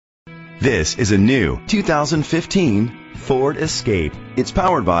This is a new 2015 Ford Escape. It's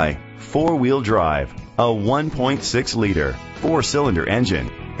powered by four-wheel drive, a 1.6-liter four-cylinder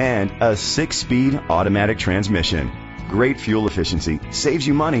engine, and a 6-speed automatic transmission. Great fuel efficiency saves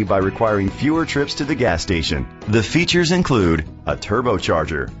you money by requiring fewer trips to the gas station. The features include a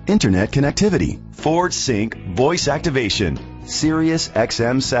turbocharger, internet connectivity, Ford Sync voice activation, Sirius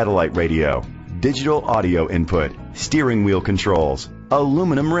XM satellite radio, digital audio input, steering wheel controls,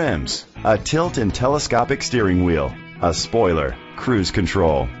 aluminum rims, a tilt and telescopic steering wheel, a spoiler, cruise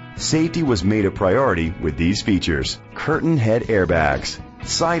control. Safety was made a priority with these features: curtain head airbags,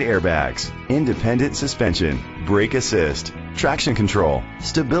 side airbags, independent suspension, brake assist, traction control,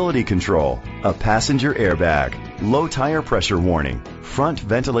 stability control, a passenger airbag, low tire pressure warning, front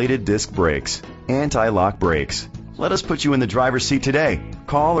ventilated disc brakes, anti-lock brakes. Let us put you in the driver's seat today.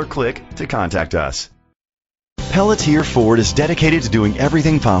 Call or click to contact us. Pelletier Ford is dedicated to doing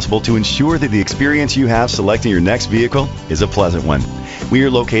everything possible to ensure that the experience you have selecting your next vehicle is a pleasant one. We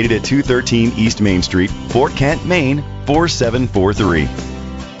are located at 213 East Main Street, Fort Kent, Maine, 4743.